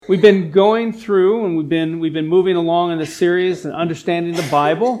We've been going through and we've been moving along in this series and understanding the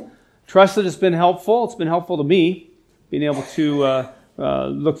Bible. Trust that it's been helpful. It's been helpful to me, being able to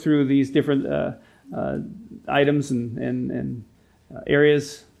look through these different items and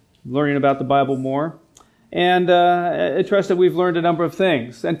areas, learning about the Bible more. And I trust that we've learned a number of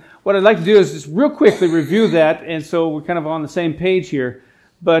things. And what I'd like to do is just real quickly review that, and so we're kind of on the same page here.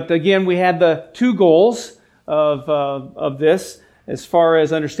 But again, we had the two goals of this as far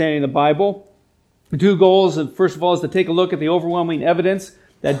as understanding the Bible. The two goals, first of all, is to take a look at the overwhelming evidence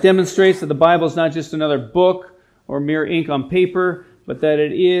that demonstrates that the Bible is not just another book or mere ink on paper, but that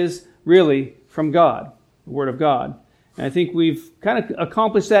it is really from God, the Word of God. And I think we've kind of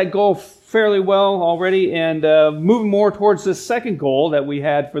accomplished that goal fairly well already, and moving more towards the second goal that we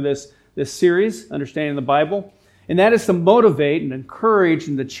had for this series, Understanding the Bible. And that is to motivate and encourage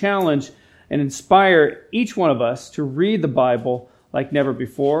and to challenge and inspire each one of us to read the Bible like never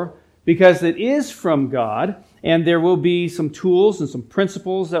before, because it is from God, and there will be some tools and some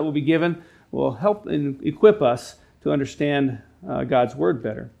principles that will be given will help and equip us to understand God's Word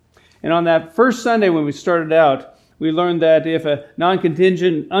better. And on that first Sunday when we started out, we learned that if a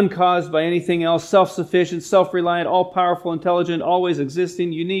non-contingent, uncaused by anything else, self-sufficient, self-reliant, all-powerful, intelligent, always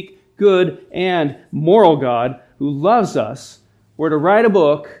existing, unique, good, and moral God who loves us were to write a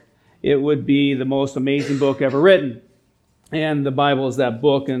book, it would be the most amazing book ever written. And the Bible is that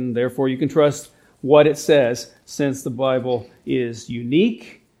book, and therefore you can trust what it says, since the Bible is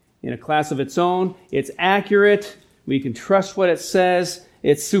unique in a class of its own. It's accurate. We can trust what it says.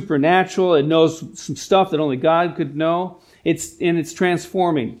 It's supernatural. It knows some stuff that only God could know. It's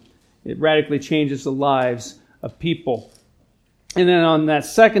transforming. It radically changes the lives of people. And then on that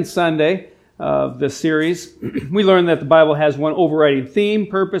second Sunday of the series, we learned that the Bible has one overriding theme,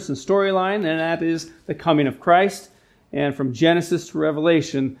 purpose, and storyline, and that is the coming of Christ. And from Genesis to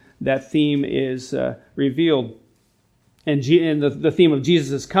Revelation, that theme is revealed. And the theme of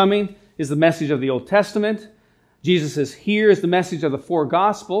Jesus' coming is the message of the Old Testament. Jesus is here is the message of the four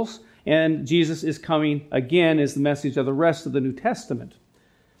Gospels. And Jesus is coming again is the message of the rest of the New Testament.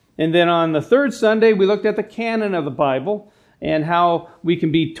 And then on the third Sunday, we looked at the canon of the Bible and how we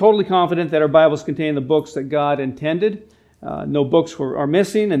can be totally confident that our Bibles contain the books that God intended. No books are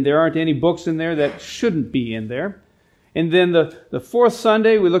missing, and there aren't any books in there that shouldn't be in there. And then the fourth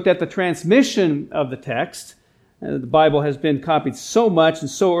Sunday, we looked at the transmission of the text. The Bible has been copied so much and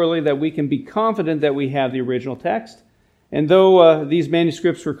so early that we can be confident that we have the original text. And though these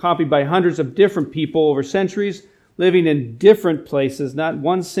manuscripts were copied by hundreds of different people over centuries, living in different places, not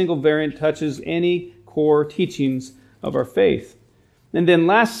one single variant touches any core teachings of our faith. And then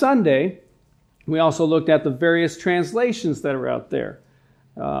last Sunday, we also looked at the various translations that are out there,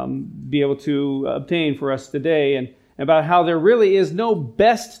 be able to obtain for us today, and about how there really is no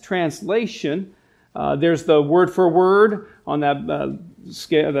best translation. There's the word for word on that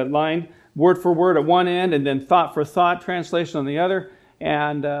scale, that line, word for word at one end, and then thought for thought translation on the other,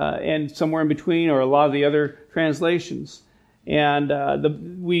 and somewhere in between are a lot of the other translations.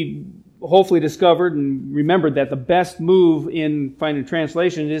 And we hopefully discovered and remembered that the best move in finding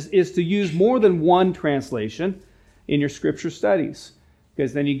translation is to use more than one translation in your scripture studies,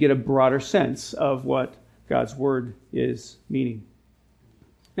 because then you get a broader sense of what God's Word is meaning.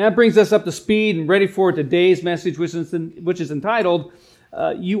 Now that brings us up to speed and ready for today's message, which is entitled,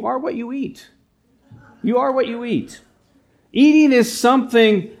 You Are What You Eat. You are what you eat. Eating is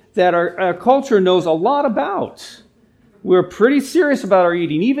something that our culture knows a lot about. We're pretty serious about our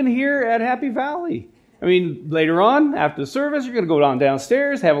eating, even here at Happy Valley. I mean, later on, after the service, you're going to go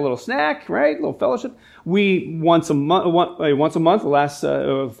downstairs, have a little snack, right? A little fellowship. We, once a month, the last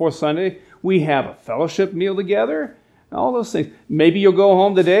fourth Sunday, we have a fellowship meal together, all those things. Maybe you'll go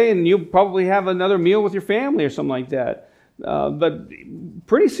home today and you'll probably have another meal with your family or something like that. But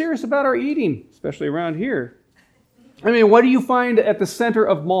pretty serious about our eating, especially around here. I mean, what do you find at the center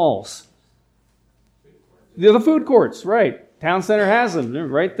of malls? The food courts, right. Town Center has them. They're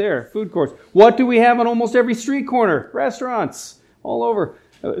right there, food courts. What do we have on almost every street corner? Restaurants all over.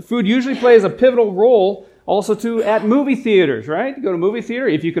 Food usually plays a pivotal role also too at movie theaters, right? You go to a movie theater,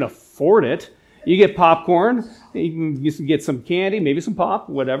 if you can afford it, you get popcorn, you can get some candy, maybe some pop,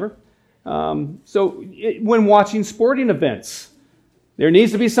 whatever. When watching sporting events, there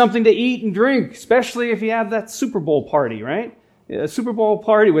needs to be something to eat and drink, especially if you have that Super Bowl party, right? A Super Bowl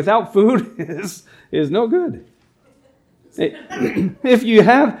party without food is no good. If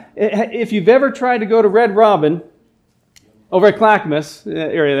you've ever tried to go to Red Robin over at Clackamas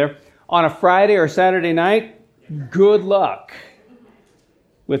area there on a Friday or Saturday night, good luck.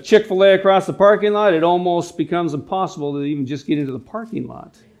 With Chick-fil-A across the parking lot, it almost becomes impossible to even just get into the parking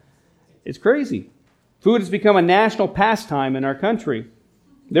lot. It's crazy. Food has become a national pastime in our country.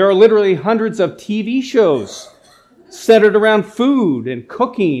 There are literally hundreds of TV shows centered around food and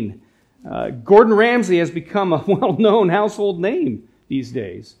cooking. Gordon Ramsay has become a well-known household name these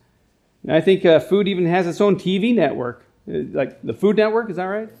days. And I think food even has its own TV network, like the Food Network, is that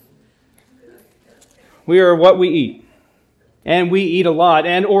right? We are what we eat. And we eat a lot,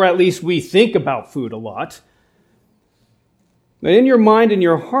 or at least we think about food a lot. But in your mind and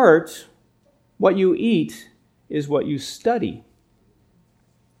your heart, what you eat is what you study.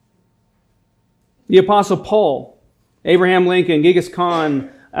 The Apostle Paul, Abraham Lincoln, Genghis Khan,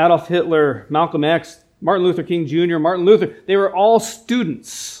 Adolf Hitler, Malcolm X, Martin Luther King Jr., Martin Luther, they were all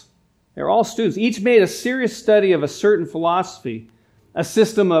students. They were all students. Each made a serious study of a certain philosophy, a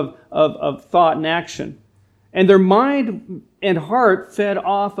system of thought and action. And their mind and heart fed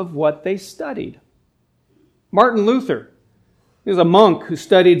off of what they studied. Martin Luther, he was a monk who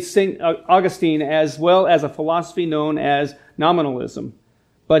studied St. Augustine as well as a philosophy known as nominalism.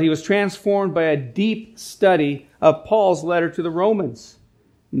 But he was transformed by a deep study of Paul's letter to the Romans,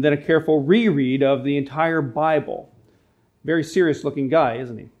 and then a careful reread of the entire Bible. Very serious-looking guy,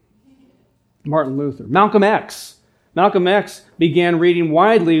 isn't he? Martin Luther. Malcolm X. Malcolm X began reading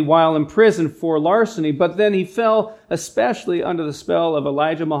widely while in prison for larceny, but then he fell especially under the spell of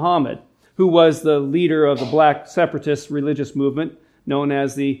Elijah Muhammad, who was the leader of the black separatist religious movement known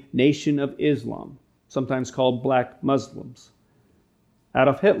as the Nation of Islam, sometimes called Black Muslims.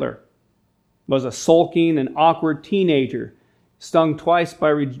 Adolf Hitler was a sulking and awkward teenager, stung twice by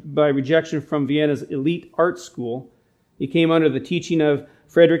rejection from Vienna's elite art school. He came under the teaching of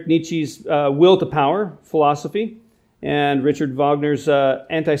Friedrich Nietzsche's will to power philosophy and Richard Wagner's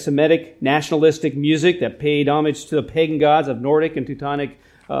anti-Semitic nationalistic music that paid homage to the pagan gods of Nordic and Teutonic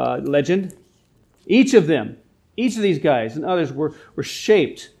legend. Each of these guys and others were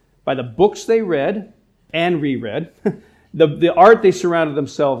shaped by the books they read and reread, the art they surrounded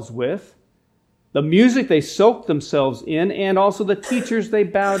themselves with, the music they soaked themselves in, and also the teachers they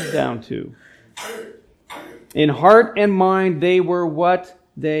bowed down to. In heart and mind, they were what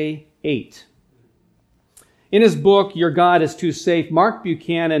they ate. In his book, Your God is Too Safe, Mark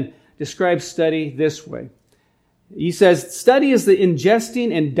Buchanan describes study this way. He says, study is the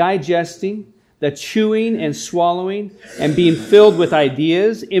ingesting and digesting, the chewing and swallowing, and being filled with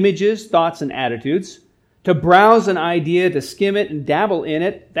ideas, images, thoughts, and attitudes. To browse an idea, to skim it and dabble in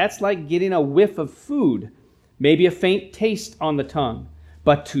it, that's like getting a whiff of food, maybe a faint taste on the tongue.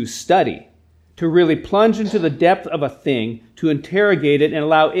 But to study, to really plunge into the depth of a thing, to interrogate it and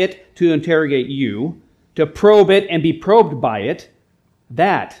allow it to interrogate you, to probe it and be probed by it,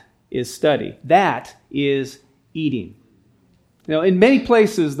 that is study. That is eating. You know, in many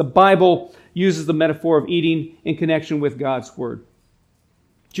places, the Bible uses the metaphor of eating in connection with God's Word.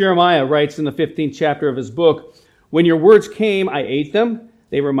 Jeremiah writes in the 15th chapter of his book, "When your words came, I ate them.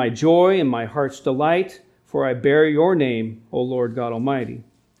 They were my joy and my heart's delight, for I bear your name, O Lord God Almighty."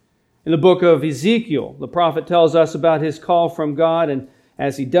 In the book of Ezekiel, the prophet tells us about his call from God, and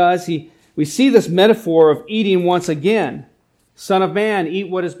as he does, we see this metaphor of eating once again. Son of man, eat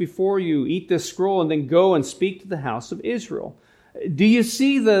what is before you, eat this scroll, and then go and speak to the house of Israel. Do you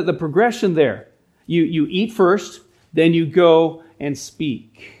see the progression there? You eat first, then you go and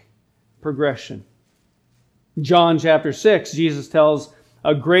speak. Progression. John chapter 6, Jesus tells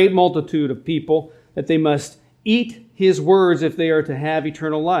a great multitude of people that they must eat his words if they are to have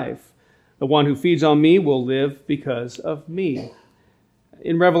eternal life. The one who feeds on me will live because of me.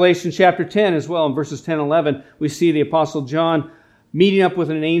 In Revelation chapter 10 as well, in verses 10 and 11, we see the Apostle John meeting up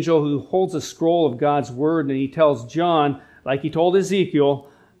with an angel who holds a scroll of God's word, and he tells John, like he told Ezekiel,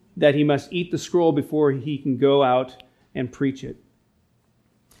 that he must eat the scroll before he can go out and preach it.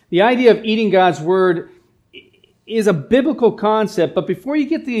 The idea of eating God's word is a biblical concept, but before you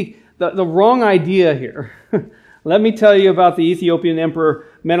get the wrong idea here, let me tell you about the Ethiopian Emperor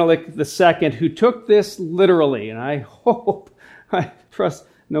Menelik II, who took this literally, and I trust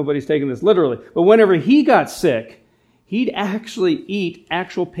nobody's taking this literally. But whenever he got sick, he'd actually eat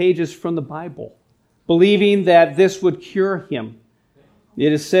actual pages from the Bible, believing that this would cure him.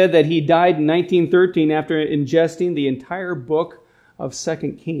 It is said that he died in 1913 after ingesting the entire book of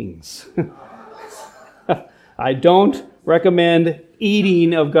 2 Kings. I don't recommend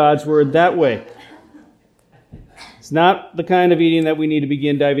eating of God's Word that way. It's not the kind of eating that we need to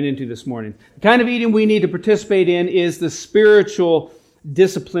begin diving into this morning. The kind of eating we need to participate in is the spiritual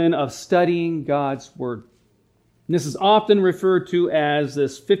discipline of studying God's Word. And this is often referred to as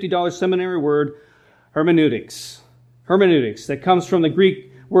this $50 seminary word, hermeneutics. Hermeneutics, that comes from the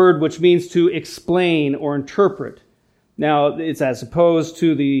Greek word which means to explain or interpret. Now, it's as opposed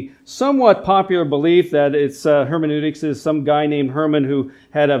to the somewhat popular belief that it's hermeneutics is some guy named Herman who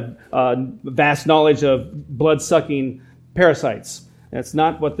had a vast knowledge of blood-sucking parasites. That's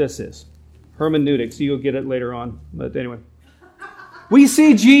not what this is. Hermeneutics. You'll get it later on. But anyway. We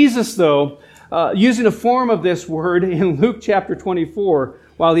see Jesus, though, using a form of this word in Luke chapter 24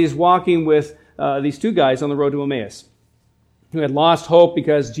 while he's walking with these two guys on the road to Emmaus who had lost hope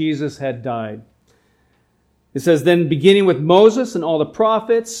because Jesus had died. It says, then beginning with Moses and all the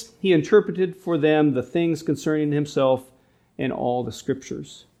prophets, he interpreted for them the things concerning himself in all the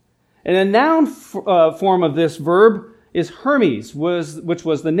scriptures. And a noun form of this verb is Hermes, which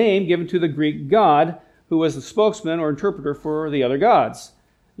was the name given to the Greek god who was the spokesman or interpreter for the other gods.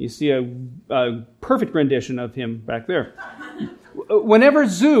 You see a perfect rendition of him back there. Whenever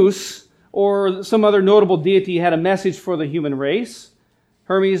Zeus or some other notable deity had a message for the human race,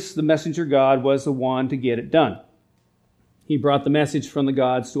 Hermes, the messenger god, was the one to get it done. He brought the message from the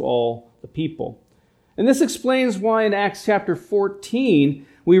gods to all the people. And this explains why in Acts chapter 14,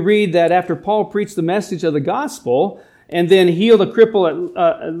 we read that after Paul preached the message of the gospel and then healed a cripple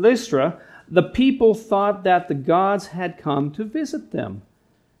at Lystra, the people thought that the gods had come to visit them.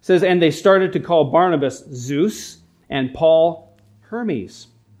 It says, and they started to call Barnabas Zeus and Paul Hermes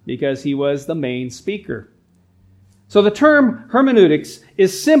because he was the main speaker. So the term hermeneutics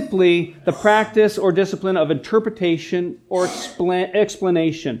is simply the practice or discipline of interpretation or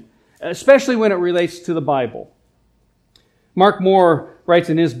explanation, especially when it relates to the Bible. Mark Moore writes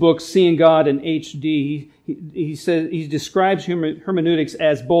in his book, Seeing God in HD, he says he describes hermeneutics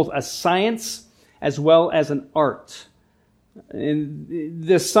as both a science as well as an art. And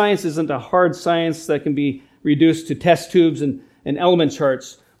this science isn't a hard science that can be reduced to test tubes and element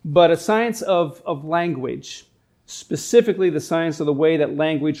charts, but a science of language. Specifically the science of the way that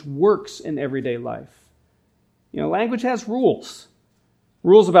language works in everyday life. Language has rules.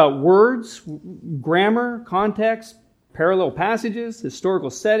 Rules about words, grammar, context, parallel passages, historical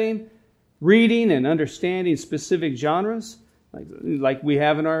setting, reading and understanding specific genres, like we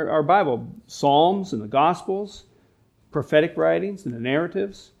have in our Bible, Psalms and the Gospels, prophetic writings and the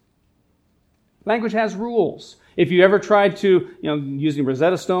narratives. Language has rules. If you ever tried to, using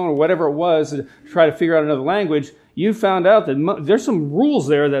Rosetta Stone or whatever it was, to try to figure out another language, you found out that there's some rules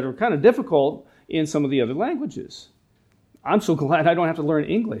there that are kind of difficult in some of the other languages. I'm so glad I don't have to learn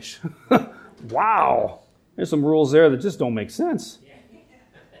English. Wow. There's some rules there that just don't make sense.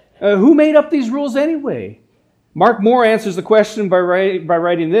 Who made up these rules anyway? Mark Moore answers the question by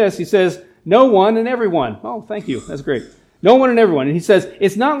writing this. He says, no one and everyone. Oh, thank you. That's great. No one and everyone. And he says,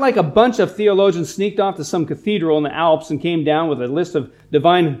 it's not like a bunch of theologians sneaked off to some cathedral in the Alps and came down with a list of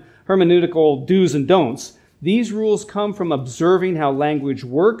divine hermeneutical do's and don'ts. These rules come from observing how language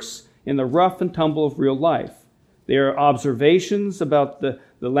works in the rough and tumble of real life. They are observations about the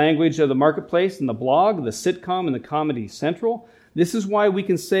language of the marketplace and the blog, the sitcom and the Comedy Central. This is why we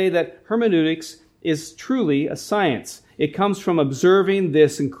can say that hermeneutics is truly a science. It comes from observing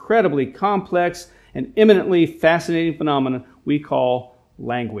this incredibly complex and eminently fascinating phenomenon we call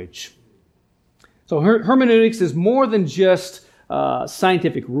language. So hermeneutics is more than just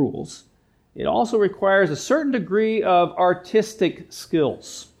scientific rules. It also requires a certain degree of artistic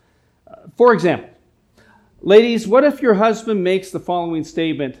skills. For example, ladies, what if your husband makes the following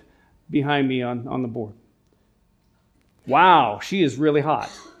statement behind me on the board? Wow, she is really hot.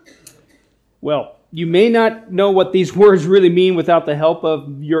 Well, you may not know what these words really mean without the help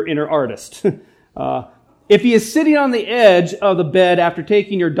of your inner artist. If he is sitting on the edge of the bed after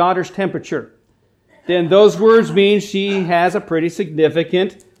taking your daughter's temperature, then those words mean she has a pretty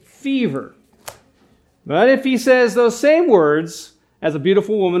significant fever. But if he says those same words as a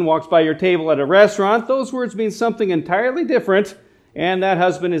beautiful woman walks by your table at a restaurant, those words mean something entirely different, and that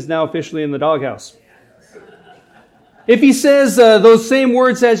husband is now officially in the doghouse. If he says those same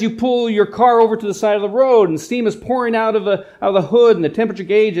words as you pull your car over to the side of the road and steam is pouring out of the hood and the temperature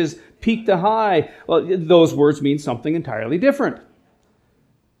gauge is peaked to high, well, those words mean something entirely different.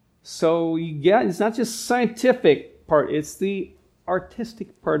 So it's not just scientific part, it's the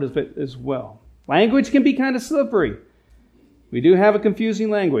artistic part of it as well. Language can be kind of slippery. We do have a confusing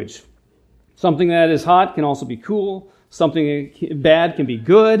language. Something that is hot can also be cool. Something bad can be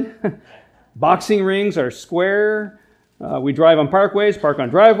good. Boxing rings are square. We drive on parkways, park on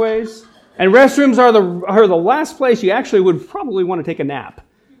driveways. And restrooms are the last place you actually would probably want to take a nap.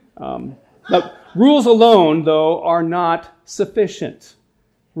 But rules alone, though, are not sufficient.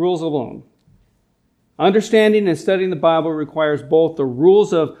 Rules alone. Understanding and studying the Bible requires both the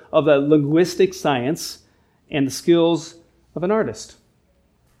rules of the linguistic science and the skills of an artist.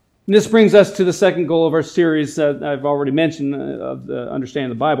 And this brings us to the second goal of our series that I've already mentioned of the understanding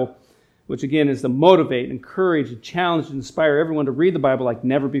the Bible, which again is to motivate, encourage, and challenge, and inspire everyone to read the Bible like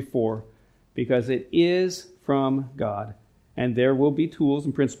never before, because it is from God. And there will be tools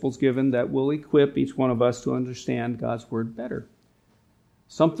and principles given that will equip each one of us to understand God's Word better.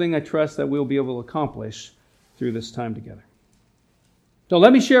 Something I trust that we'll be able to accomplish through this time together. So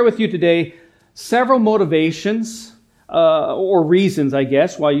let me share with you today several motivations or reasons, I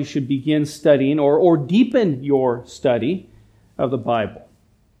guess, why you should begin studying or deepen your study of the Bible,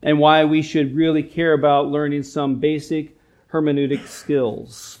 and why we should really care about learning some basic hermeneutic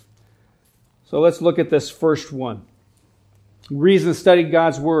skills. So let's look at this first one. Reason to study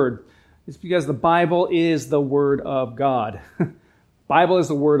God's Word is because the Bible is the Word of God. Bible is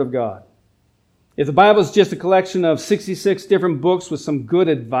the Word of God. If the Bible is just a collection of 66 different books with some good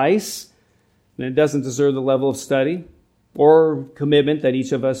advice, then it doesn't deserve the level of study or commitment that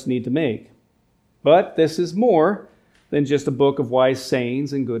each of us need to make. But this is more than just a book of wise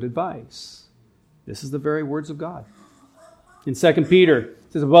sayings and good advice. This is the very words of God. In 2 Peter, it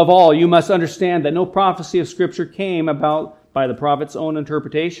says, above all, you must understand that no prophecy of Scripture came about by the prophet's own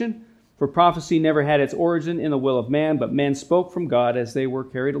interpretation, for prophecy never had its origin in the will of man, but men spoke from God as they were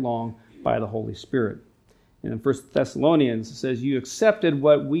carried along by the Holy Spirit. And in 1 Thessalonians, it says, you accepted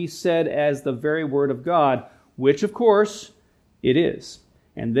what we said as the very word of God, which, of course, it is.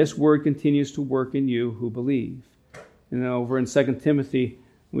 And this word continues to work in you who believe. And then over in 2 Timothy,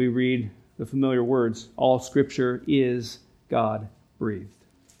 we read the familiar words, all Scripture is God-breathed.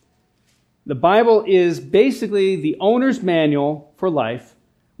 The Bible is basically the owner's manual for life,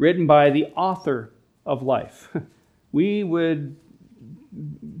 written by the author of life. It'd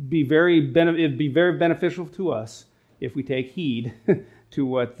be very beneficial to us if we take heed to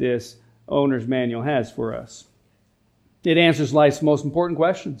what this owner's manual has for us. It answers life's most important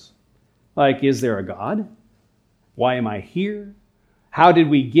questions, like, is there a God? Why am I here? How did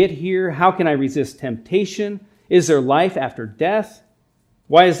we get here? How can I resist temptation? Is there life after death?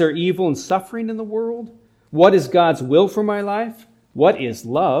 Why is there evil and suffering in the world? What is God's will for my life? What is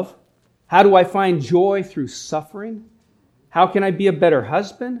love? How do I find joy through suffering? How can I be a better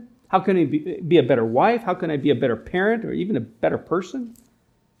husband? How can I be a better wife? How can I be a better parent or even a better person?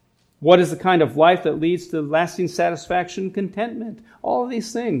 What is the kind of life that leads to lasting satisfaction and contentment? All of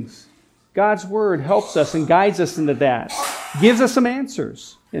these things. God's Word helps us and guides us into that. Gives us some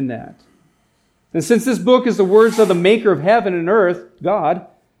answers in that. And since this book is the words of the maker of heaven and earth, God,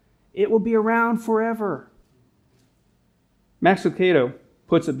 it will be around forever. Max Lucado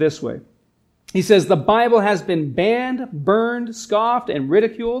puts it this way. He says, the Bible has been banned, burned, scoffed, and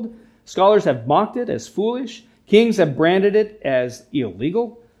ridiculed. Scholars have mocked it as foolish. Kings have branded it as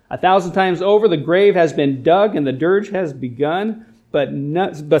illegal. 1,000 times over, the grave has been dug and the dirge has begun.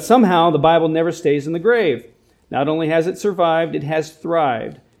 But somehow the Bible never stays in the grave. Not only has it survived, it has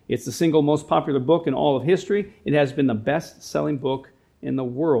thrived. It's the single most popular book in all of history. It has been the best-selling book in the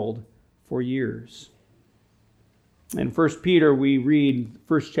world for years. In 1 Peter, we read,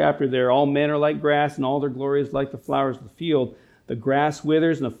 first chapter there, all men are like grass, and all their glory is like the flowers of the field. The grass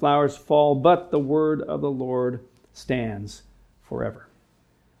withers and the flowers fall, but the word of the Lord stands forever.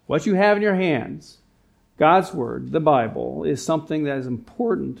 What you have in your hands, God's Word, the Bible, is something that is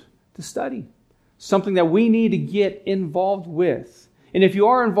important to study. Something that we need to get involved with. And if you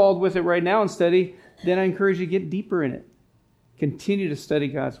are involved with it right now and study, then I encourage you to get deeper in it. Continue to study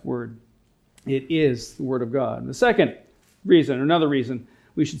God's Word. It is the Word of God. The second reason, or another reason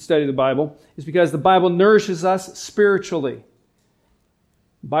we should study the Bible, is because the Bible nourishes us spiritually.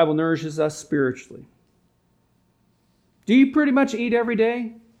 The Bible nourishes us spiritually. Do you pretty much eat every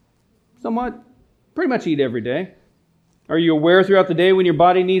day? Somewhat? Pretty much eat every day. Are you aware throughout the day when your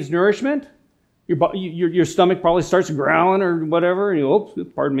body needs nourishment? Your stomach probably starts growling or whatever. And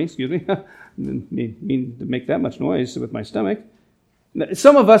you, didn't mean to make that much noise with my stomach.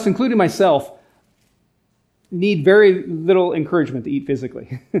 Some of us, including myself, need very little encouragement to eat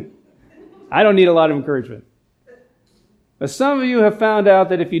physically. I don't need a lot of encouragement. But some of you have found out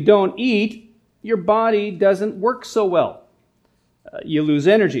that if you don't eat, your body doesn't work so well. You lose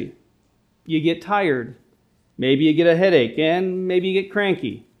energy. You get tired. Maybe you get a headache, and maybe you get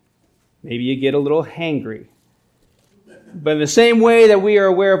cranky. Maybe you get a little hangry. But in the same way that we are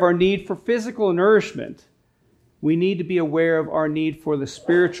aware of our need for physical nourishment, we need to be aware of our need for the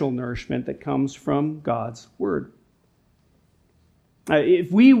spiritual nourishment that comes from God's Word.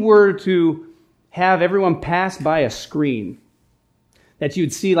 If we were to have everyone pass by a screen that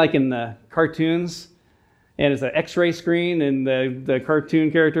you'd see like in the cartoons, and it's an X-ray screen, and the cartoon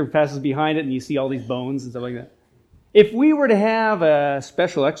character passes behind it, and you see all these bones and stuff like that. If we were to have a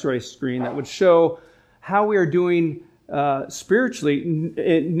special x-ray screen that would show how we are doing spiritually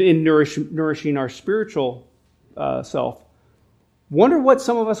in nourishing our spiritual self, wonder what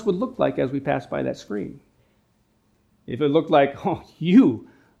some of us would look like as we pass by that screen. If it looked like, oh, you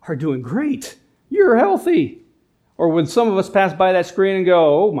are doing great, you're healthy. Or would some of us pass by that screen and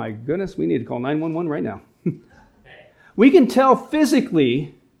go, oh my goodness, we need to call 911 right now. We can tell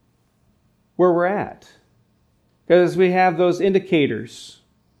physically where we're at because we have those indicators.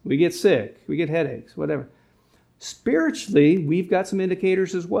 We get sick, we get headaches, whatever. Spiritually, we've got some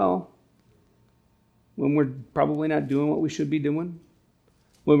indicators as well. When we're probably not doing what we should be doing.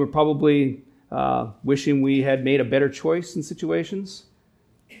 When we're probably wishing we had made a better choice in situations.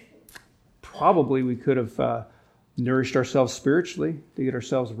 Probably we could have nourished ourselves spiritually to get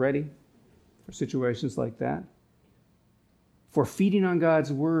ourselves ready for situations like that. If we're feeding on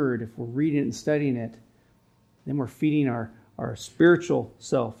God's Word, if we're reading it and studying it, then we're feeding our spiritual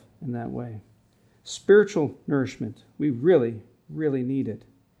self in that way. Spiritual nourishment. We really, really need it.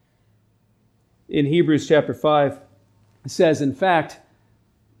 In Hebrews chapter 5, it says, in fact,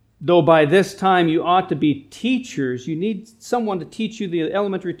 though by this time you ought to be teachers, you need someone to teach you the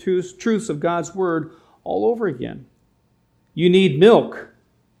elementary truths of God's Word all over again. You need milk,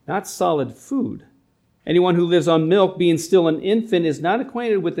 not solid food. Anyone who lives on milk, being still an infant, is not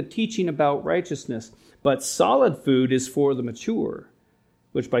acquainted with the teaching about righteousness, but solid food is for the mature,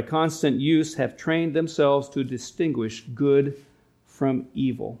 which by constant use have trained themselves to distinguish good from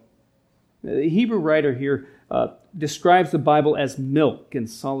evil. The Hebrew writer here describes the Bible as milk and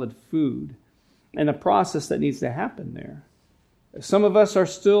solid food, and a process that needs to happen there. Some of us are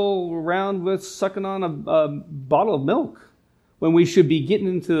still around with sucking on a bottle of milk when we should be getting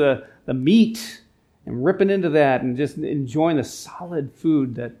into the meat and ripping into that and just enjoying the solid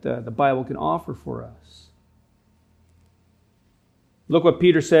food that the Bible can offer for us. Look what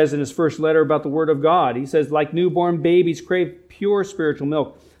Peter says in his first letter about the Word of God. He says, like newborn babies, crave pure spiritual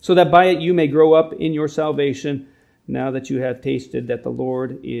milk, so that by it you may grow up in your salvation, now that you have tasted that the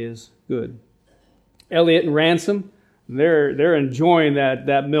Lord is good. Elliot and Ransom, they're enjoying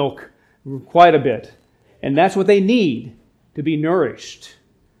that milk quite a bit. And that's what they need to be nourished.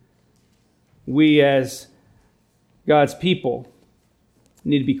 We as God's people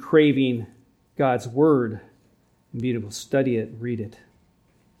need to be craving God's Word and being able to study it, read it.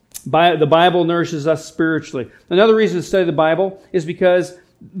 The Bible nourishes us spiritually. Another reason to study the Bible is because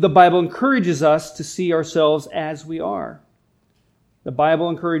the Bible encourages us to see ourselves as we are. The Bible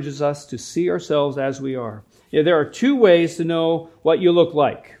encourages us to see ourselves as we are. There are two ways to know what you look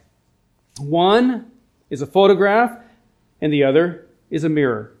like. One is a photograph, and the other is a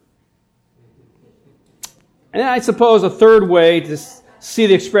mirror. And I suppose a third way to see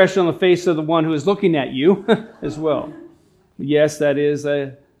the expression on the face of the one who is looking at you as well. Yes, that is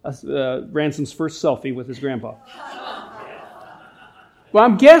Ransom's first selfie with his grandpa. Well,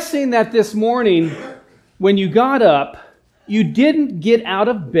 I'm guessing that this morning, when you got up, you didn't get out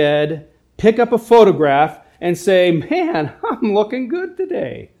of bed, pick up a photograph, and say, man, I'm looking good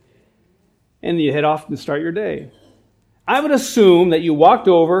today. And you head off and start your day. I would assume that you walked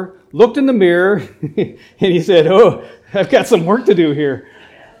over, looked in the mirror, and you said, oh, I've got some work to do here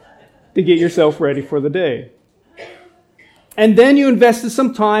to get yourself ready for the day. And then you invested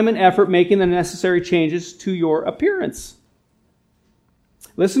some time and effort making the necessary changes to your appearance.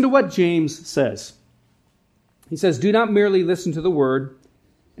 Listen to what James says. He says, do not merely listen to the word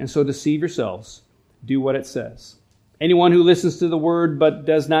and so deceive yourselves. Do what it says. Anyone who listens to the word but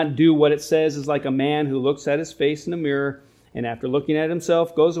does not do what it says is like a man who looks at his face in a mirror and after looking at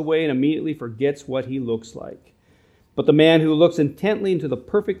himself goes away and immediately forgets what he looks like. But the man who looks intently into the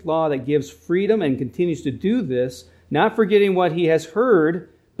perfect law that gives freedom and continues to do this, not forgetting what he has heard,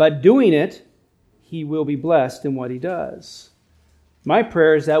 but doing it, he will be blessed in what he does. My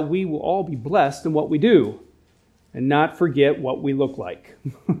prayer is that we will all be blessed in what we do and not forget what we look like.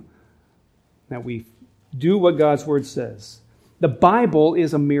 That we do what God's Word says. The Bible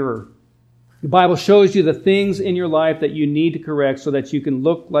is a mirror. The Bible shows you the things in your life that you need to correct so that you can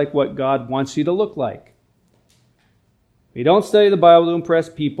look like what God wants you to look like. We don't study the Bible to impress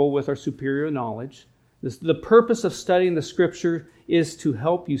people with our superior knowledge. The purpose of studying the Scripture is to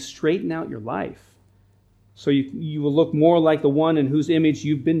help you straighten out your life. So you will look more like the one in whose image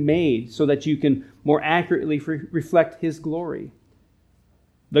you've been made, so that you can more accurately reflect His glory.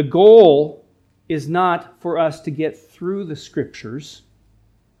 The goal is not for us to get through the Scriptures.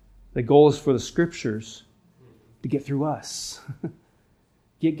 The goal is for the Scriptures to get through us.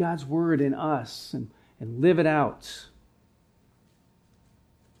 Get God's Word in us and live it out.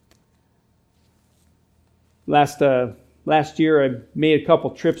 Last year, I made a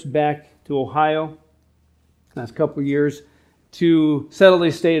couple trips back to Ohio, last couple of years, to settle the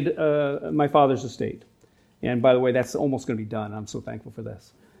estate, my father's estate. And by the way, that's almost going to be done. I'm so thankful for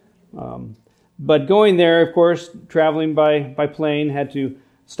this. But going there, of course, traveling by plane, had to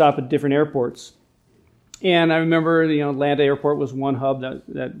stop at different airports. And I remember, Atlanta Airport was one hub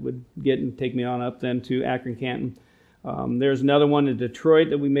that would get and take me on up then to Akron, Canton. There's another one in Detroit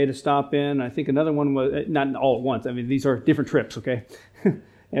that we made a stop in. I think another one was, not all at once. I mean, these are different trips, okay?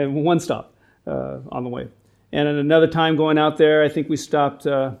 And one stop on the way. And at another time going out there, I think we stopped,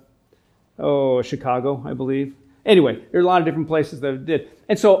 Chicago, I believe. Anyway, there are a lot of different places that it did.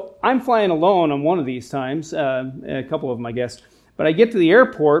 And so I'm flying alone on one of these times, a couple of them, I guess. But I get to the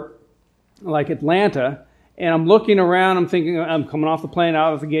airport, like Atlanta, and I'm looking around. I'm thinking, I'm coming off the plane,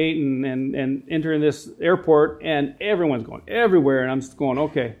 out of the gate, and entering this airport, and everyone's going everywhere. And I'm just going,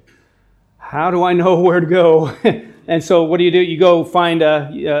 okay, how do I know where to go? And so what do? You go find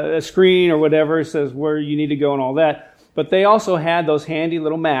a screen or whatever. It says where you need to go and all that. But they also had those handy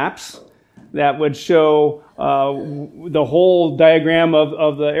little maps that would show the whole diagram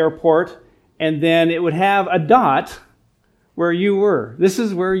of the airport, and then it would have a dot where you were. This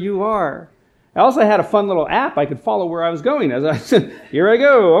is where you are. I also had a fun little app I could follow where I was going. As I said, here I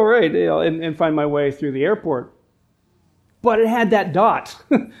go, all right, and find my way through the airport. But it had that dot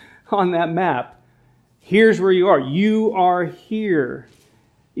on that map. Here's where you are. You are here.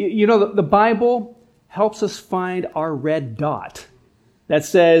 The Bible helps us find our red dot that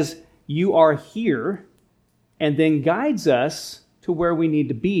says you are here, and then guides us to where we need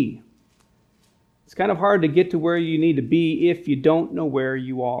to be. It's kind of hard to get to where you need to be if you don't know where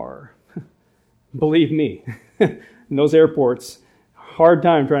you are. Believe me, in those airports, hard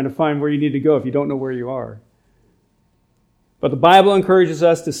time trying to find where you need to go if you don't know where you are. But the Bible encourages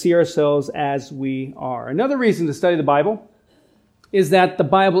us to see ourselves as we are. Another reason to study the Bible is that the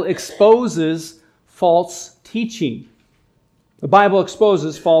Bible exposes false teaching. The Bible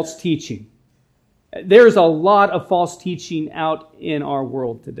exposes false teaching. There's a lot of false teaching out in our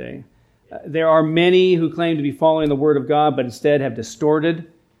world today. There are many who claim to be following the Word of God, but instead have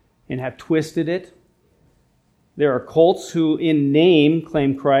distorted and have twisted it. There are cults who in name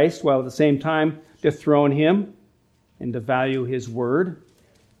claim Christ, while at the same time dethrone Him and devalue His Word.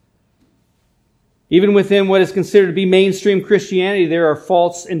 Even within what is considered to be mainstream Christianity, there are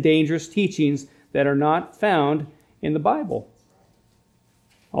false and dangerous teachings that are not found in the Bible.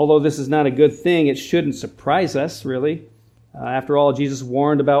 Although this is not a good thing, it shouldn't surprise us, really. After all, Jesus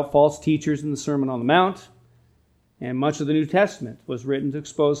warned about false teachers in the Sermon on the Mount, and much of the New Testament was written to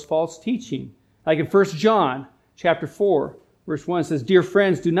expose false teaching. Like in 1 John chapter 4, verse 1, it says, "Dear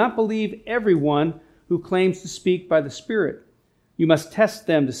friends, do not believe everyone who claims to speak by the Spirit. You must test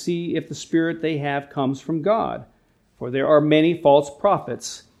them to see if the Spirit they have comes from God, for there are many false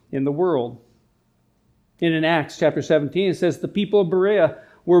prophets in the world." And in Acts chapter 17, it says, "The people of Berea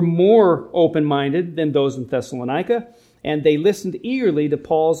were more open-minded than those in Thessalonica, and they listened eagerly to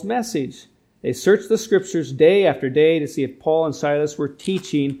Paul's message. They searched the Scriptures day after day to see if Paul and Silas were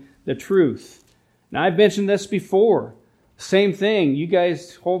teaching the truth." Now, I've mentioned this before. Same thing. You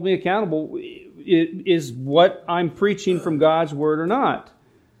guys hold me accountable. Is what I'm preaching from God's Word or not?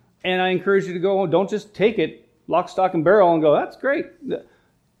 And I encourage you to go, don't just take it lock, stock, and barrel and go, that's great.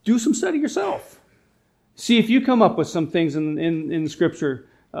 Do some study yourself. See if you come up with some things in Scripture,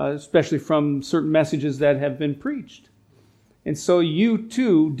 especially from certain messages that have been preached. And so you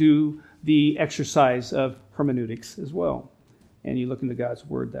too do the exercise of hermeneutics as well. And you look into God's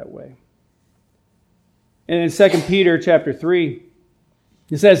Word that way. And in 2 Peter chapter 3,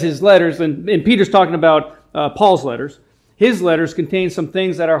 it says his letters, and Peter's talking about Paul's letters. His letters contain some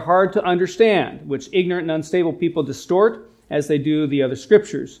things that are hard to understand, which ignorant and unstable people distort as they do the other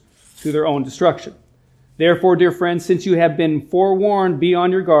Scriptures to their own destruction. Therefore, dear friends, since you have been forewarned, be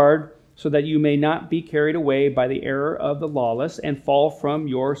on your guard, so that you may not be carried away by the error of the lawless and fall from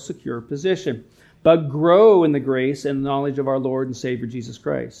your secure position, but grow in the grace and knowledge of our Lord and Savior Jesus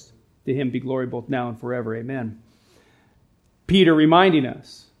Christ. To Him be glory both now and forever. Amen. Peter reminding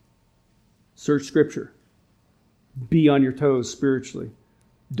us, search Scripture. Be on your toes spiritually.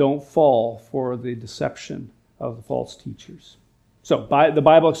 Don't fall for the deception of the false teachers. So, the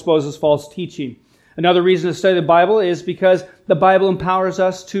Bible exposes false teaching. Another reason to study the Bible is because the Bible empowers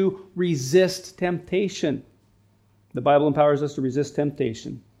us to resist temptation. The Bible empowers us to resist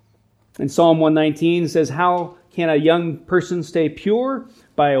temptation. In Psalm 119 it says, "How can a young person stay pure?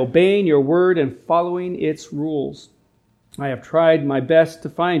 By obeying your word and following its rules. I have tried my best to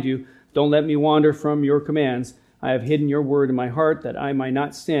find you. Don't let me wander from your commands. I have hidden your word in my heart that I might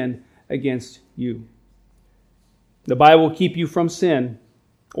not sin against you." The Bible will keep you from sin,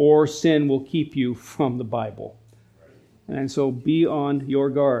 or sin will keep you from the Bible. And so be on your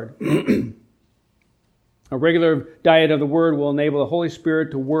guard. A regular diet of the Word will enable the Holy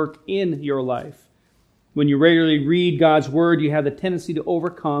Spirit to work in your life. When you regularly read God's Word, you have the tendency to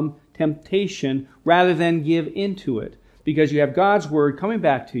overcome temptation rather than give into it, because you have God's Word coming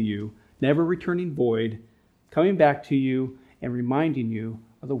back to you, never returning void, coming back to you and reminding you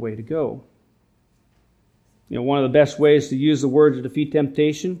of the way to go. You know, one of the best ways to use the Word to defeat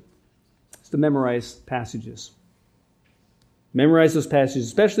temptation is to memorize passages. Memorize those passages,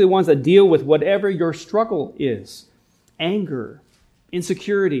 especially the ones that deal with whatever your struggle is. Anger,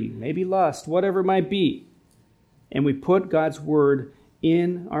 insecurity, maybe lust, whatever it might be. And we put God's Word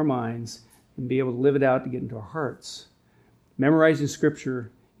in our minds and be able to live it out to get into our hearts. Memorizing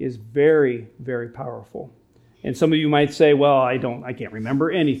Scripture is very, very powerful. And some of you might say, well, I can't remember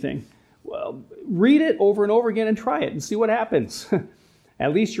anything. Well, read it over and over again and try it and see what happens.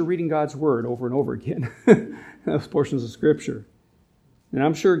 At least you're reading God's Word over and over again. Those portions of Scripture. And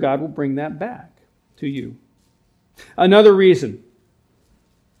I'm sure God will bring that back to you. Another reason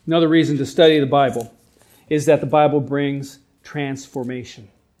to study the Bible is that the Bible brings transformation.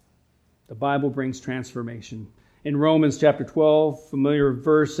 The Bible brings transformation. In Romans chapter 12, familiar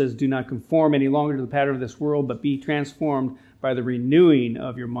verse says, do not conform any longer to the pattern of this world, but be transformed by the renewing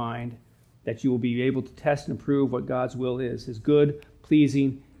of your mind, that you will be able to test and prove what God's will is, his good,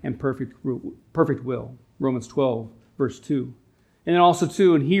 pleasing, and perfect will. Romans 12, verse 2. And then also,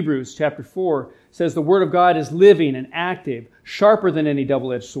 too, in Hebrews chapter 4, says the Word of God is living and active, sharper than any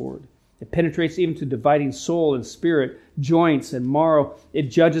double-edged sword. It penetrates even to dividing soul and spirit, joints and marrow. It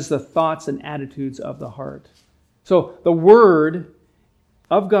judges the thoughts and attitudes of the heart. So the Word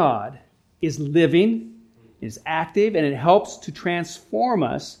of God is living, is active, and it helps to transform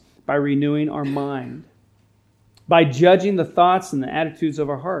us by renewing our mind, by judging the thoughts and the attitudes of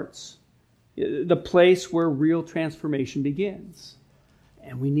our hearts, the place where real transformation begins.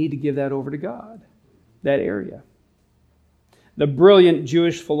 And we need to give that over to God, that area. The brilliant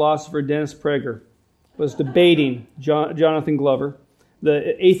Jewish philosopher Dennis Prager was debating Jonathan Glover,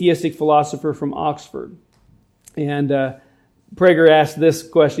 the atheistic philosopher from Oxford. And Prager asked this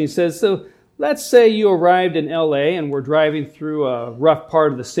question. He says, so let's say you arrived in L.A. and we're driving through a rough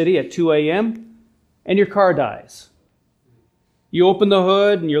part of the city at 2 a.m. and your car dies. You open the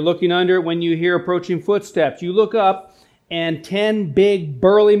hood and you're looking under it when you hear approaching footsteps. You look up and 10 big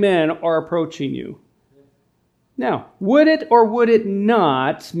burly men are approaching you. Now, would it or would it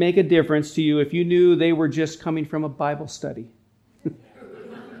not make a difference to you if you knew they were just coming from a Bible study?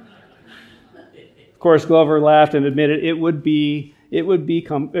 Of course, Glover laughed and admitted it would be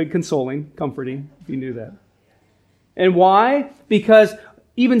consoling, comforting, if you knew that. And why? Because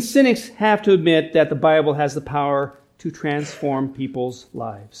even cynics have to admit that the Bible has the power to transform people's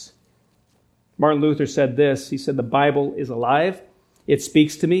lives. Martin Luther said this. He said, the Bible is alive. It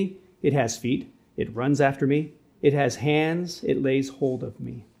speaks to me. It has feet. It runs after me. It has hands. It lays hold of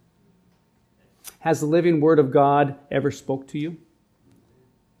me. Has the living Word of God ever spoke to you?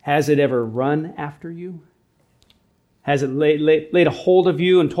 Has it ever run after you? Has it laid a hold of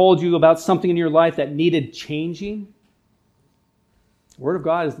you and told you about something in your life that needed changing? The Word of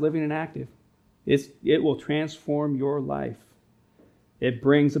God is living and active. It will transform your life. It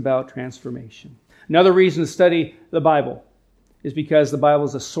brings about transformation. Another reason to study the Bible is because the Bible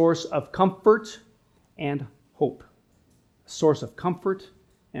is a source of comfort and hope. A source of comfort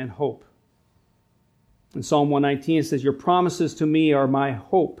and hope. In Psalm 119 it says, your promises to me are my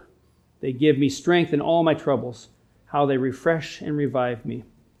hope. They give me strength in all my troubles. How they refresh and revive me.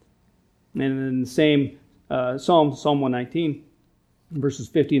 And in the same Psalm 119, verses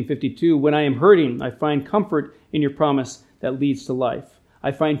 50 and 52, when I am hurting, I find comfort in your promise that leads to life.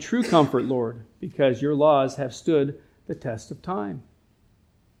 I find true comfort, Lord, because your laws have stood the test of time.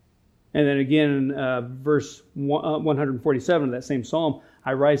 And then again in verse 147 of that same psalm,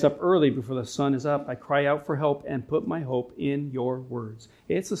 I rise up early before the sun is up. I cry out for help and put my hope in your words.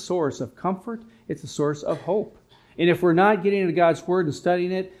 It's a source of comfort. It's a source of hope. And if we're not getting into God's Word and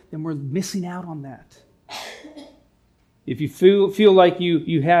studying it, then we're missing out on that. If you feel like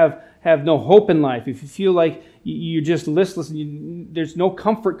you have no hope in life, if you feel like you're just listless and there's no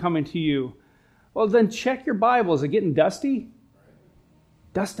comfort coming to you, well, then check your Bible. Is it getting dusty?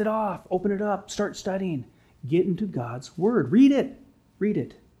 Dust it off. Open it up. Start studying. Get into God's Word. Read it. Read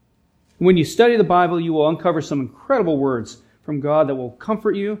it. When you study the Bible, you will uncover some incredible words from God that will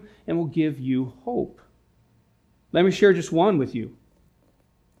comfort you and will give you hope. Let me share just one with you,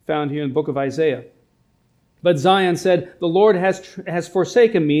 found here in the book of Isaiah. But Zion said, the Lord has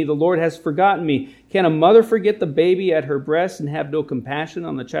forsaken me, the Lord has forgotten me. Can a mother forget the baby at her breast and have no compassion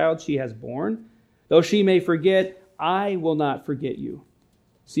on the child she has borne? Though she may forget, I will not forget you.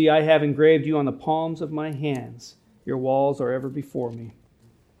 See, I have engraved you on the palms of my hands. Your walls are ever before me.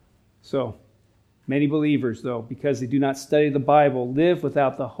 So, many believers, though, because they do not study the Bible, live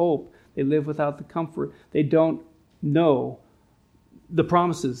without the hope. They live without the comfort. They don't know the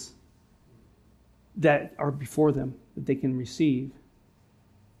promises that are before them that they can receive.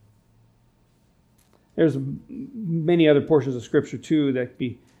 There's many other portions of Scripture, too, that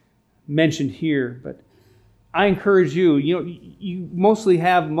be mentioned here, but I encourage you most of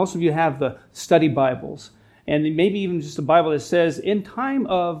you have the study Bibles, and maybe even just a Bible that says, in time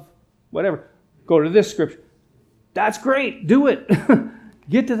of whatever, go to this Scripture. That's great. Do it.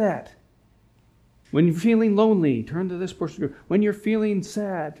 Get to that. When you're feeling lonely, turn to this portion of Scripture. When you're feeling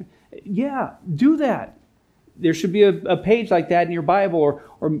sad, yeah, do that. There should be a page like that in your Bible,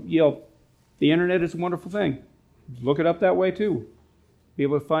 or the internet is a wonderful thing. Look it up that way too. Be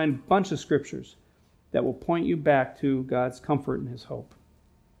able to find a bunch of scriptures that will point you back to God's comfort and His hope.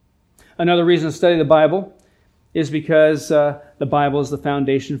 Another reason to study the Bible is because the Bible is the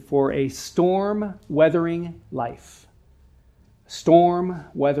foundation for a storm-weathering life.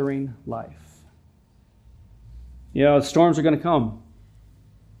 Storm-weathering life. Storms are going to come.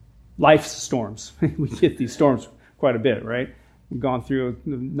 Life's storms. We get these storms quite a bit, right? We've gone through a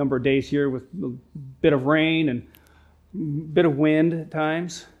number of days here with a bit of rain and a bit of wind at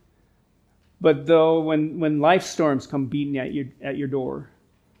times. But though when life storms come beating at your door,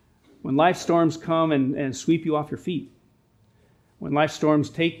 when life storms come and sweep you off your feet, when life storms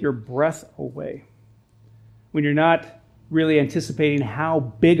take your breath away, when you're not really anticipating how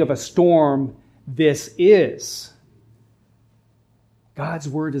big of a storm this is, God's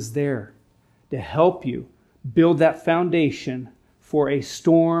Word is there to help you build that foundation for a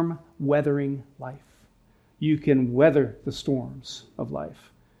storm-weathering life. You can weather the storms of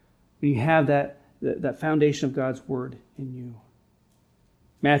life when you have that foundation of God's Word in you.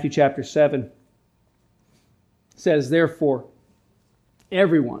 Matthew chapter 7 says, therefore,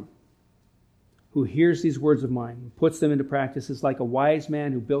 everyone who hears these words of mine and puts them into practice is like a wise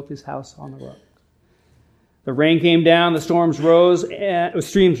man who built his house on the rock. The rain came down, the streams rose,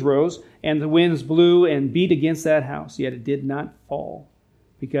 and the winds blew and beat against that house, yet it did not fall,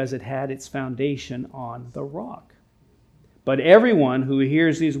 because it had its foundation on the rock. But everyone who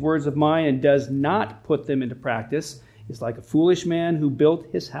hears these words of mine and does not put them into practice is like a foolish man who built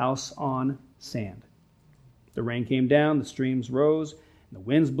his house on sand. The rain came down, the streams rose, and the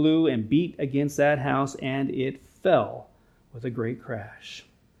winds blew and beat against that house, and it fell with a great crash.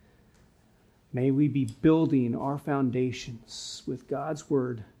 May we be building our foundations with God's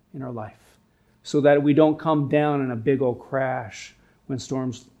Word in our life so that we don't come down in a big old crash when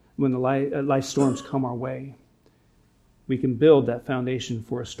the life storms come our way. We can build that foundation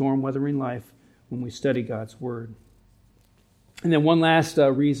for a storm-weathering life when we study God's Word. And then one last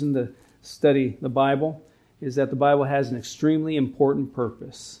reason to study the Bible is that the Bible has an extremely important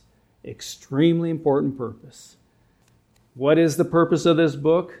purpose. Extremely important purpose. What is the purpose of this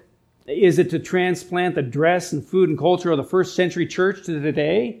book? Is it to transplant the dress and food and culture of the first century church to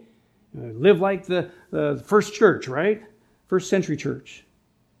today? Live like the first church, right? First century church.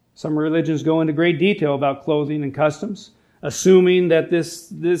 Some religions go into great detail about clothing and customs, assuming that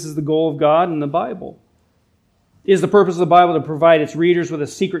this is the goal of God and the Bible. Is the purpose of the Bible to provide its readers with a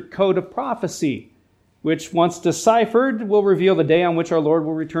secret code of prophecy, which, once deciphered, will reveal the day on which our Lord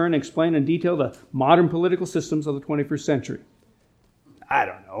will return and explain in detail the modern political systems of the 21st century? I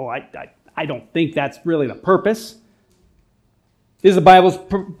don't know. I don't think that's really the purpose. Is the Bible's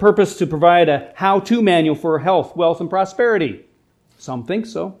purpose to provide a how-to manual for health, wealth, and prosperity? Some think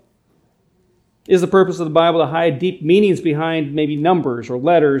so. Is the purpose of the Bible to hide deep meanings behind maybe numbers or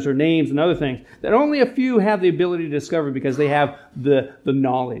letters or names and other things that only a few have the ability to discover because they have the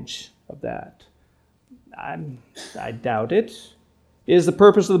knowledge of that? I doubt it. Is the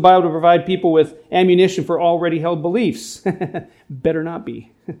purpose of the Bible to provide people with ammunition for already held beliefs? Better not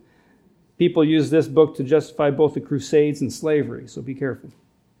be. People use this book to justify both the Crusades and slavery, so be careful.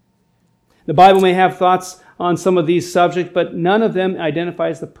 The Bible may have thoughts on some of these subjects, but none of them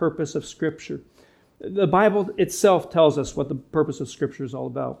identifies the purpose of Scripture. The Bible itself tells us what the purpose of Scripture is all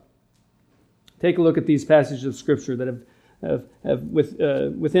about. Take a look at these passages of Scripture that have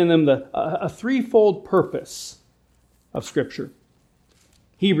within them a threefold purpose of Scripture.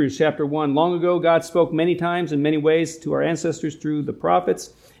 Hebrews chapter 1, long ago God spoke many times in many ways to our ancestors through the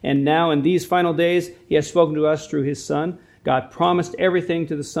prophets, and now in these final days He has spoken to us through His Son. God promised everything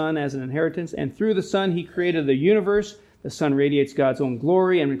to the Son as an inheritance, and through the Son he created the universe. The Son radiates God's own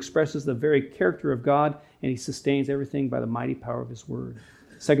glory and expresses the very character of God, and he sustains everything by the mighty power of his word.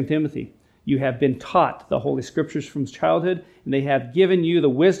 2 Timothy, you have been taught the Holy Scriptures from childhood, and they have given you the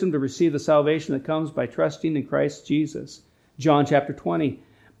wisdom to receive the salvation that comes by trusting in Christ Jesus. John chapter 20,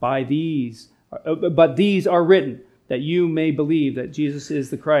 but these are written, that you may believe that Jesus is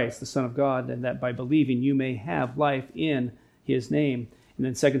the Christ, the Son of God, and that by believing you may have life in his name. And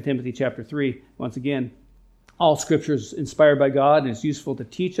then 2 Timothy chapter 3, once again, all Scripture is inspired by God and is useful to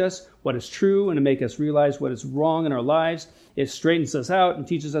teach us what is true and to make us realize what is wrong in our lives. It straightens us out and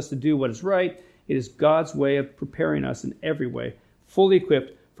teaches us to do what is right. It is God's way of preparing us in every way, fully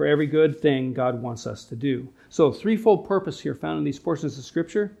equipped for every good thing God wants us to do. So, threefold purpose here found in these portions of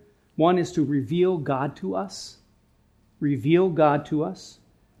Scripture. One is to reveal God to us. Reveal God to us.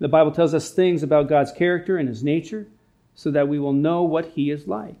 The Bible tells us things about God's character and his nature so that we will know what he is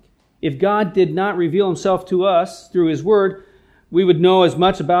like. If God did not reveal himself to us through his word, we would know as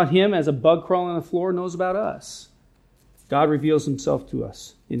much about him as a bug crawling on the floor knows about us. God reveals himself to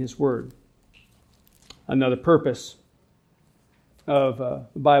us in his word. Another purpose of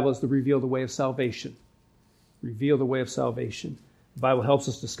the Bible is to reveal the way of salvation. Reveal the way of salvation. The Bible helps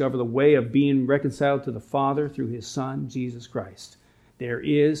us discover the way of being reconciled to the Father through his Son, Jesus Christ. There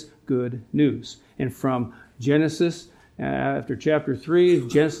is good news. And from Genesis, after chapter 3,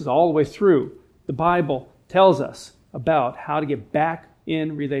 Genesis all the way through, the Bible tells us about how to get back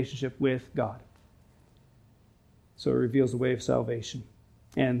in relationship with God. So it reveals the way of salvation.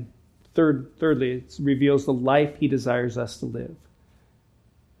 And thirdly, it reveals the life he desires us to live.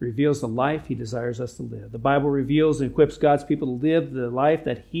 Reveals the life he desires us to live. The Bible reveals and equips God's people to live the life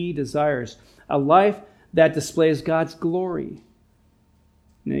that he desires. A life that displays God's glory.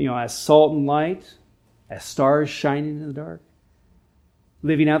 As salt and light, as stars shining in the dark,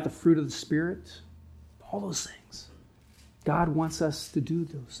 living out the fruit of the Spirit, all those things. God wants us to do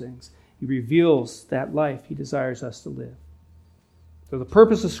those things. He reveals that life he desires us to live. So the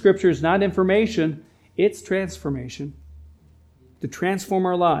purpose of Scripture is not information, it's transformation. To transform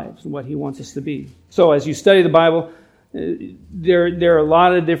our lives and what he wants us to be. So as you study the Bible, there are a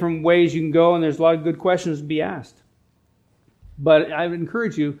lot of different ways you can go, and there's a lot of good questions to be asked. But I would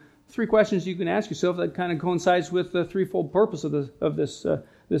encourage you, 3 questions you can ask yourself that kind of coincides with the threefold purpose of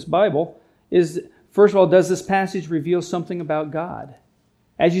this Bible is, first of all, does this passage reveal something about God?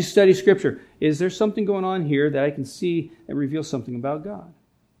 As you study Scripture, is there something going on here that I can see that reveals something about God?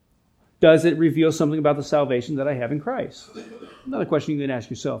 Does it reveal something about the salvation that I have in Christ? Another question you can ask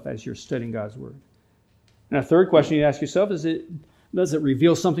yourself as you're studying God's Word. And a third question you ask yourself is, does it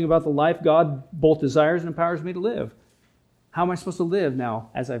reveal something about the life God both desires and empowers me to live? How am I supposed to live now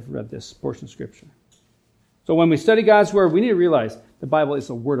as I've read this portion of Scripture? So when we study God's Word, we need to realize the Bible is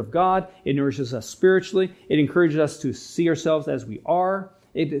the Word of God. It nourishes us spiritually. It encourages us to see ourselves as we are.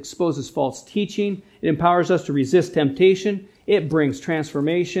 It exposes false teaching. It empowers us to resist temptation. It brings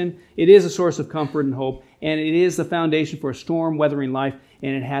transformation. It is a source of comfort and hope. And it is the foundation for a storm-weathering life.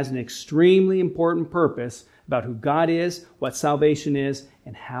 And it has an extremely important purpose about who God is, what salvation is,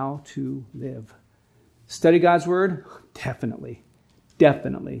 and how to live. Study God's Word? Definitely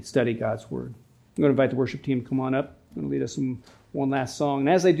study God's Word. I'm going to invite the worship team to come on up. I'm going to lead us in one last song. And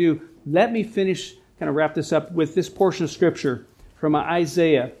as I do, let me kind of wrap this up with this portion of Scripture from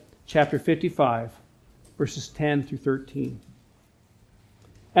Isaiah chapter 55, verses 10 through 13.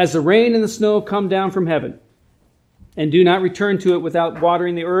 As the rain and the snow come down from heaven, and do not return to it without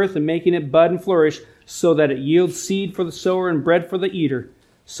watering the earth and making it bud and flourish, so that it yields seed for the sower and bread for the eater,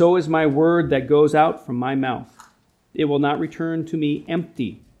 so is my word that goes out from my mouth. It will not return to me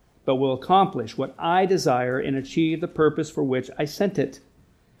empty, but will accomplish what I desire and achieve the purpose for which I sent it.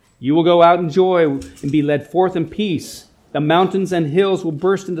 You will go out in joy and be led forth in peace. The mountains and hills will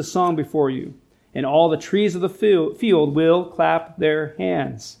burst into song before you, and all the trees of the field will clap their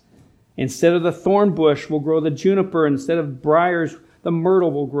hands. Instead of the thorn bush will grow the juniper, and instead of briars the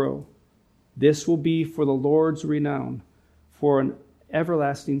myrtle will grow. This will be for the Lord's renown, for an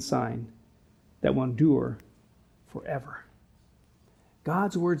everlasting sign that will endure forever.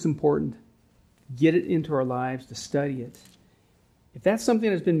 God's Word's important. Get it into our lives, to study it. If that's something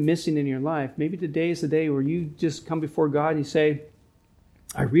that's been missing in your life, maybe today is the day where you just come before God and you say,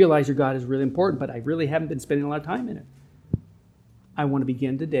 I realize your God is really important, but I really haven't been spending a lot of time in it. I want to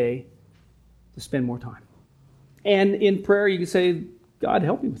begin today to spend more time. And in prayer, you can say, God,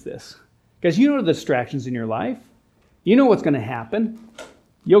 help me with this. Because you know the distractions in your life. You know what's going to happen.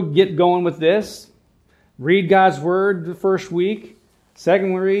 You'll get going with this. Read God's Word the first week.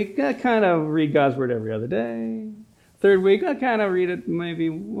 Second week, kind of read God's Word every other day. third week, I kind of read it maybe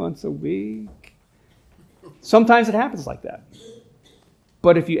once a week. Sometimes it happens like that.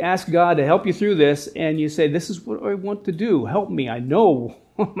 But if you ask God to help you through this and you say, this is what I want to do, help me, I know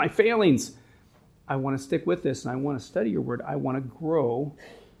my failings. I want to stick with this and I want to study your word. I want to grow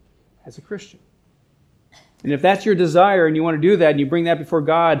as a Christian. And if that's your desire and you want to do that and you bring that before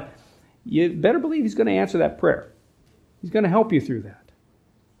God, you better believe He's going to answer that prayer. He's going to help you through that.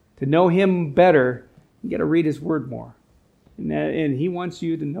 To know Him better, you got to read His word more. And He wants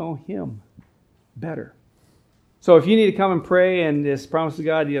you to know Him better. So if you need to come and pray and just promise to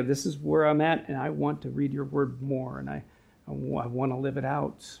God, this is where I'm at and I want to read your word more and I want to live it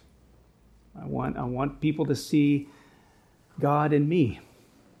out. I want people to see God in me,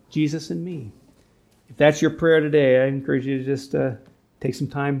 Jesus in me. If that's your prayer today, I encourage you to just take some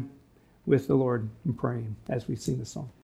time with the Lord and praying as we sing this song.